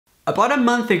About a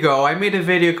month ago, I made a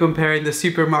video comparing the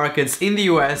supermarkets in the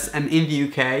US and in the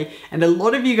UK, and a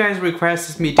lot of you guys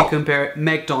requested me to compare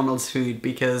McDonald's food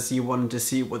because you wanted to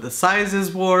see what the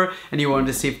sizes were and you wanted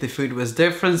to see if the food was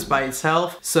different by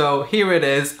itself. So here it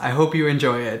is. I hope you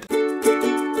enjoy it.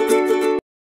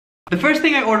 The first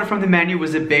thing I ordered from the menu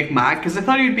was a Big Mac because I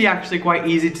thought it would be actually quite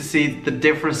easy to see the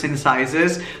difference in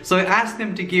sizes. So I asked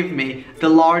them to give me the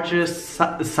largest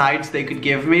sides they could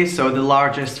give me, so the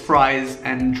largest fries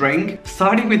and drink.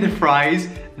 Starting with the fries,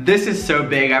 this is so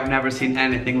big, I've never seen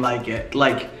anything like it.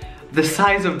 Like, the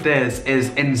size of this is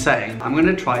insane. I'm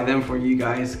gonna try them for you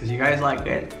guys because you guys like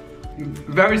it.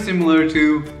 Very similar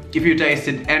to if you taste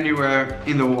it anywhere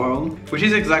in the world, which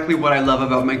is exactly what I love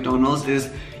about McDonald's, is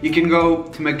you can go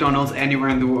to McDonald's anywhere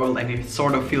in the world and it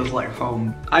sort of feels like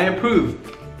home. I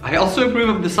approve. I also approve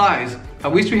of the size. I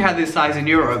wish we had this size in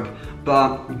Europe,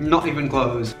 but not even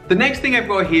close. The next thing I've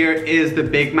got here is the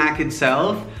Big Mac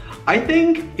itself. I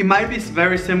think it might be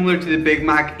very similar to the Big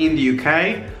Mac in the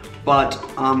UK, but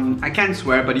I can't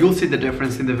swear, but you'll see the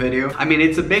difference in the video. I mean,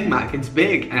 it's a Big Mac, it's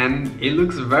big, and it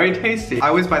looks very tasty. I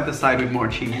always buy the side with more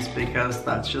cheese because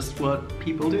that's just what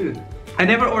people do. I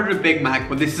never ordered a Big Mac,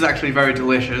 but this is actually very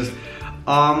delicious.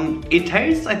 It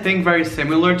tastes, I think, very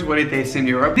similar to what it tastes in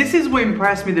Europe. This is what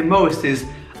impressed me the most, is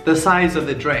the size of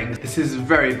the drink. This is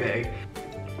very big.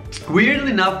 Weirdly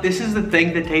enough, this is the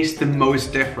thing that tastes the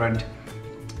most different.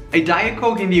 A Diet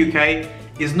Coke in the UK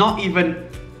is not even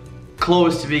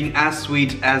close to being as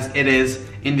sweet as it is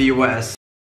in the US.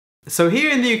 So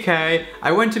here in the UK,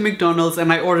 I went to McDonald's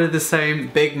and I ordered the same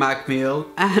Big Mac meal,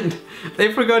 and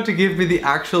they forgot to give me the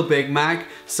actual Big Mac,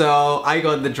 so I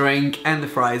got the drink and the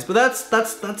fries. But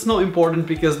that's not important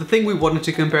because the thing we wanted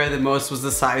to compare the most was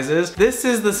the sizes. This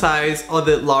is the size of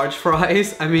the large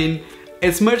fries. I mean,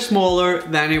 it's much smaller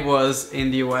than it was in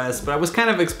the US, but I was kind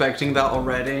of expecting that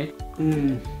already.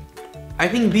 I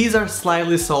think these are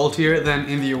slightly saltier than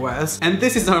in the US, and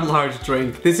this is our large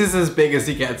drink. This is as big as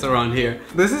it gets around here.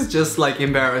 This is just like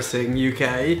embarrassing,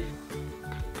 UK.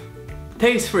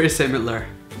 Tastes pretty similar.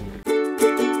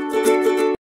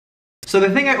 So the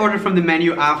thing I ordered from the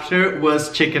menu after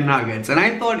was chicken nuggets, and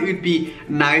I thought it would be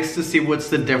nice to see what's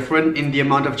the difference in the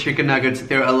amount of chicken nuggets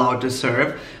they're allowed to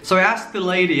serve. So I asked the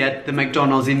lady at the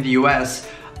McDonald's in the US,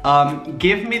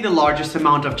 give me the largest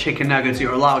amount of chicken nuggets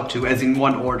you're allowed to, as in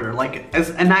one order, like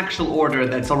as an actual order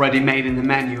that's already made in the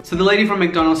menu. So the lady from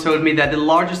McDonald's told me that the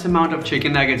largest amount of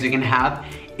chicken nuggets you can have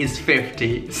is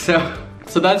 50.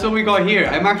 So that's what we got here.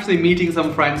 I'm actually meeting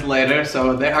some friends later,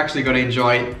 so they're actually gonna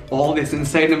enjoy all this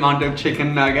insane amount of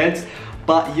chicken nuggets.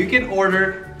 But you can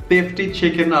order 50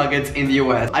 chicken nuggets in the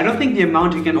US. I don't think the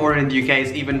amount you can order in the UK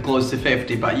is even close to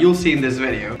 50, but you'll see in this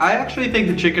video. I actually think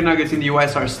the chicken nuggets in the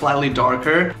US are slightly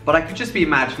darker, but I could just be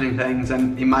imagining things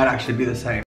and it might actually be the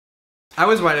same. I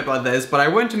was right about this, but I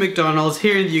went to McDonald's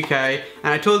here in the UK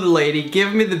and I told the lady,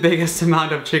 give me the biggest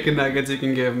amount of chicken nuggets you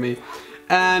can give me.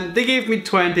 And they gave me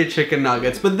 20 chicken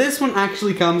nuggets, but this one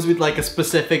actually comes with like a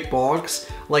specific box.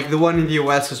 Like the one in the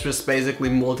US was just basically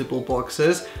multiple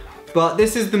boxes. But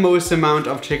this is the most amount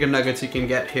of chicken nuggets you can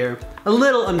get here. A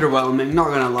little underwhelming, not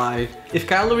gonna lie. If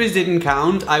calories didn't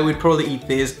count, I would probably eat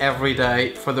these every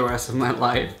day for the rest of my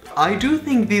life. I do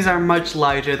think these are much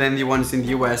lighter than the ones in the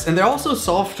US, and they're also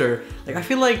softer. Like, I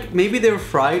feel like maybe they were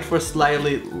fried for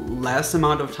slightly less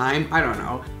amount of time. I don't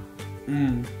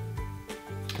know.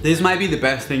 This might be the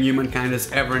best thing humankind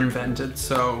has ever invented,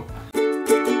 so...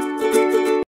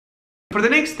 For the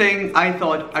next thing, I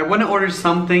thought I want to order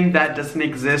something that doesn't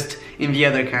exist in the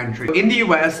other country. In the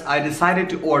US, I decided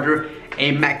to order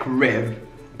a McRib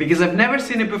because I've never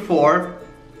seen it before.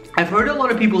 I've heard a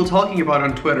lot of people talking about it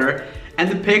on Twitter,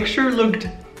 and the picture looked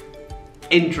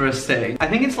interesting. I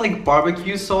think it's like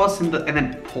barbecue sauce and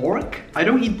then pork. I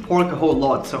don't eat pork a whole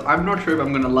lot, so I'm not sure if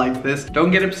I'm gonna like this.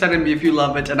 Don't get upset at me if you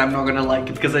love it and I'm not gonna like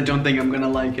it, because I don't think I'm gonna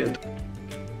like it.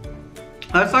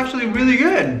 That's actually really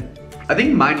good. I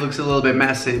think mine looks a little bit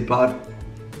messy, but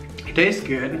it tastes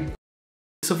good.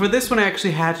 So for this one, I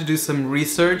actually had to do some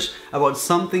research about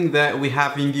something that we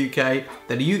have in the UK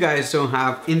that you guys don't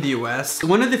have in the US.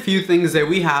 One of the few things that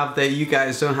we have that you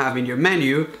guys don't have in your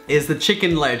menu is the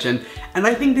Chicken Legend. And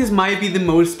I think this might be the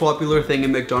most popular thing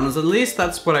in McDonald's. At least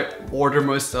that's what I order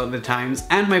most of the times.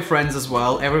 And my friends as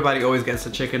well. Everybody always gets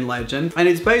a Chicken Legend. And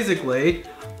it's basically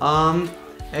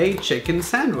a chicken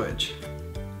sandwich.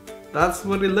 That's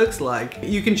what it looks like.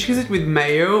 You can choose it with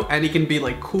mayo and it can be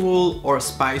like cool or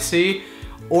spicy,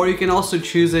 or you can also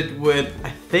choose it with, I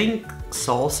think,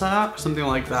 salsa or something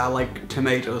like that, like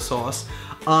tomato sauce.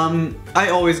 I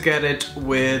always get it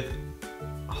with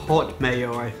hot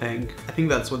mayo, I think. I think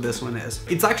that's what this one is.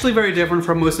 It's actually very different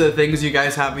from most of the things you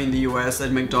guys have in the US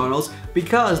at McDonald's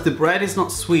because the bread is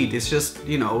not sweet. It's just,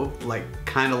 you know, like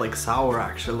kind of like sour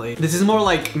actually. This is more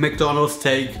like McDonald's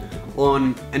take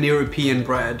on an European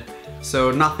bread.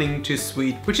 So nothing too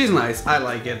sweet, which is nice. I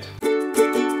like it.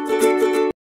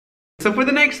 So for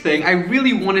the next thing, I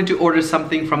really wanted to order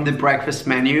something from the breakfast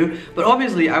menu, but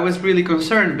obviously I was really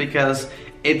concerned because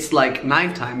it's like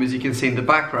nighttime, as you can see in the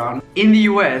background. In the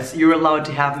US, you're allowed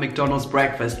to have McDonald's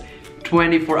breakfast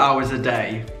 24 hours a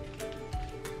day.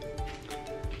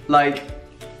 Like,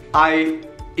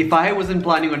 if I wasn't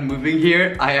planning on moving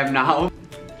here, I am now.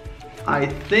 I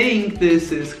think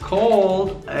this is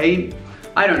called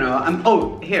I don't know,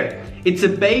 oh, here. It's a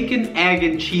bacon, egg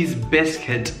and cheese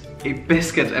biscuit. A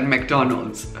biscuit at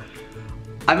McDonald's.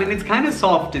 I mean, it's kind of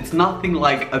soft. It's nothing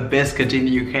like a biscuit in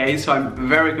the UK, so I'm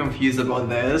very confused about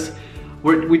this.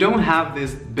 We don't have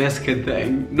this biscuit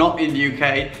thing. Not in the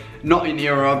UK, not in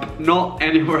Europe, not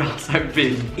anywhere else I've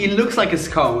been. It looks like a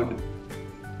scone.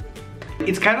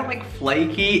 It's kind of like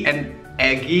flaky and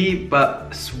eggy,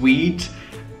 but sweet.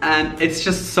 And it's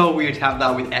just so weird to have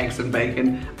that with eggs and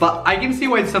bacon. But I can see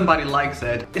why somebody likes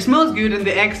it. It smells good and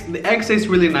the eggs taste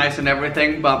really nice and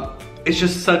everything, but it's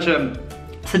just such a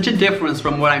difference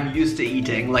from what I'm used to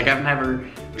eating. Like, I've never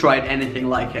tried anything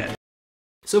like it.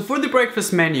 So for the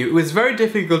breakfast menu, it was very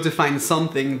difficult to find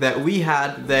something that we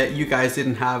had that you guys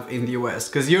didn't have in the US,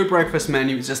 because your breakfast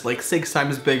menu is just like 6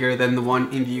 times bigger than the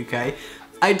one in the UK.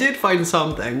 I did find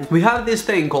something. We have this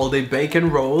thing called a bacon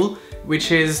roll,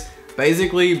 which is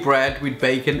basically bread with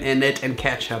bacon in it and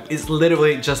ketchup. It's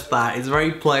literally just that. It's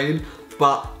very plain,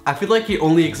 but I feel like it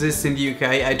only exists in the UK.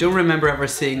 I don't remember ever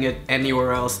seeing it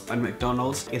anywhere else at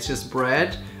McDonald's. It's just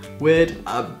bread with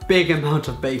a big amount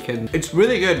of bacon. It's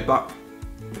really good, but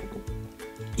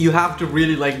you have to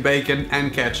really like bacon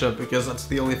and ketchup because that's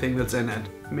the only thing that's in it.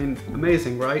 I mean,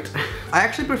 amazing, right? I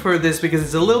actually prefer this because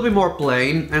it's a little bit more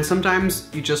plain, and sometimes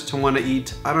you just don't want to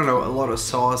eat, I don't know, a lot of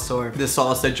sauce or the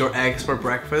sausage or eggs for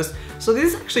breakfast. So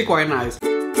this is actually quite nice.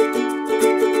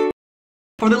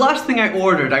 For the last thing I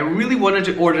ordered, I really wanted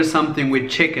to order something with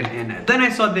chicken in it. Then I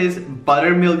saw this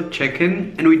buttermilk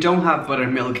chicken, and we don't have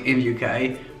buttermilk in the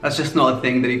UK. That's just not a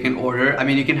thing that you can order. I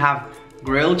mean, you can have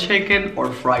grilled chicken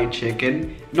or fried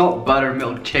chicken, not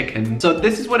buttermilk chicken. So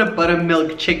this is what a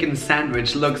buttermilk chicken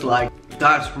sandwich looks like.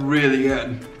 That's really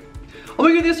good. Oh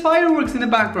my god, there's fireworks in the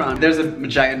background. There's a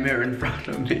giant mirror in front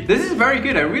of me. This is very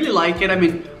good, I really like it. I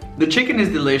mean, the chicken is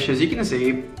delicious, you can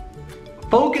see.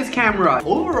 Focus camera.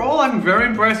 Overall, I'm very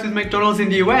impressed with McDonald's in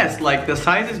the US. Like, the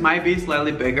sizes might be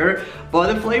slightly bigger,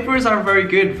 but the flavors are very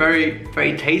good,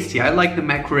 very tasty. I like the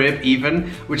McRib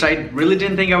even, which I really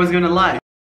didn't think I was gonna like.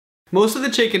 Most of the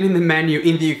chicken in the menu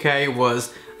in the UK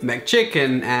was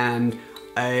McChicken and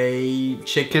a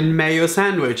chicken mayo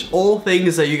sandwich. All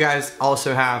things that you guys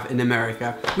also have in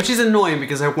America, which is annoying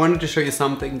because I wanted to show you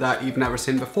something that you've never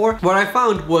seen before. What I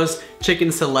found was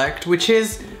chicken select, which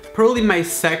is probably my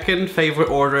second favorite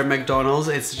order at McDonald's.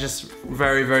 It's just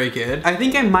very good. I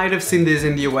think I might have seen this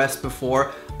in the US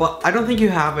before, but I don't think you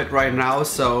have it right now,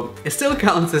 so it still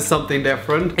counts as something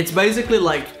different. It's basically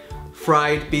like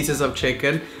fried pieces of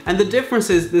chicken, and the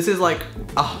difference is this is like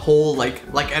a whole like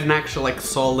an actual like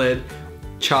solid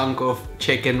chunk of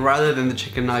chicken rather than the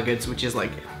chicken nuggets, which is like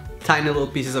tiny little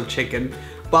pieces of chicken.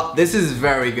 But this is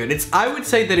very good. I would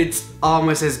say that it's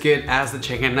almost as good as the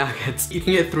chicken nuggets. You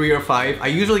can get 3 or 5. I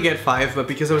usually get 5, but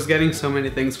because I was getting so many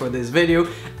things for this video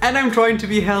and I'm trying to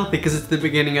be healthy because it's the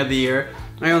beginning of the year,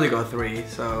 I only got 3,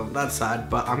 so that's sad,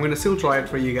 but I'm gonna still try it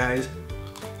for you guys.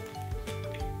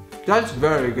 That's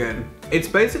very good. It's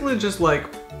basically just like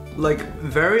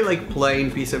very like plain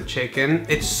piece of chicken.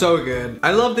 It's so good.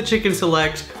 I love the chicken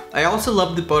select. I also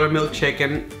love the buttermilk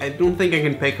chicken. I don't think I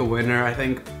can pick a winner. I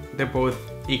think they're both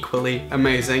equally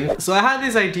amazing. So I had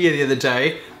this idea the other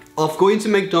day of going to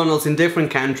McDonald's in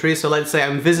different countries. So let's say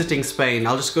I'm visiting Spain.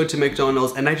 I'll just go to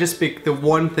McDonald's and I just pick the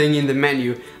one thing in the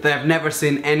menu that I've never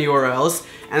seen anywhere else,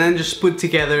 and then just put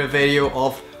together a video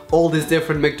of all these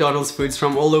different McDonald's foods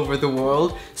from all over the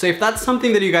world. So if that's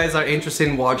something that you guys are interested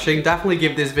in watching, definitely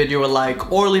give this video a like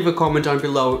or leave a comment down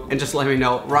below and just let me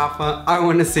know, Rafa, I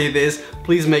want to see this,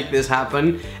 please make this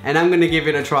happen, and I'm gonna give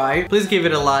it a try. Please give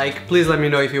it a like, please let me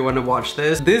know if you want to watch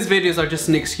this. These videos are just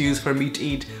an excuse for me to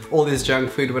eat all this junk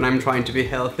food when I'm trying to be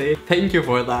healthy. Thank you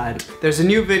for that. There's a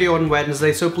new video on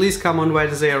Wednesday, so please come on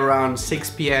Wednesday around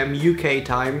 6 PM UK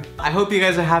time. I hope you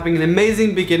guys are having an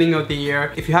amazing beginning of the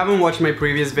year. If you haven't watched my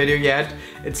previous video yet,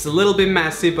 it's a little bit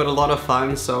messy but a lot of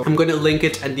fun, so I'm gonna link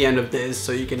it at the end of this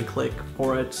so you can click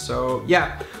for it. So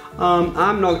yeah,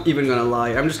 I'm not even gonna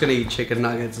lie, I'm just gonna eat chicken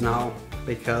nuggets now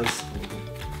because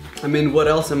I mean, what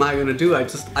else am I gonna do?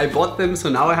 I bought them, so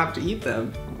now I have to eat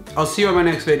them. I'll see you in my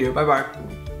next video. Bye bye.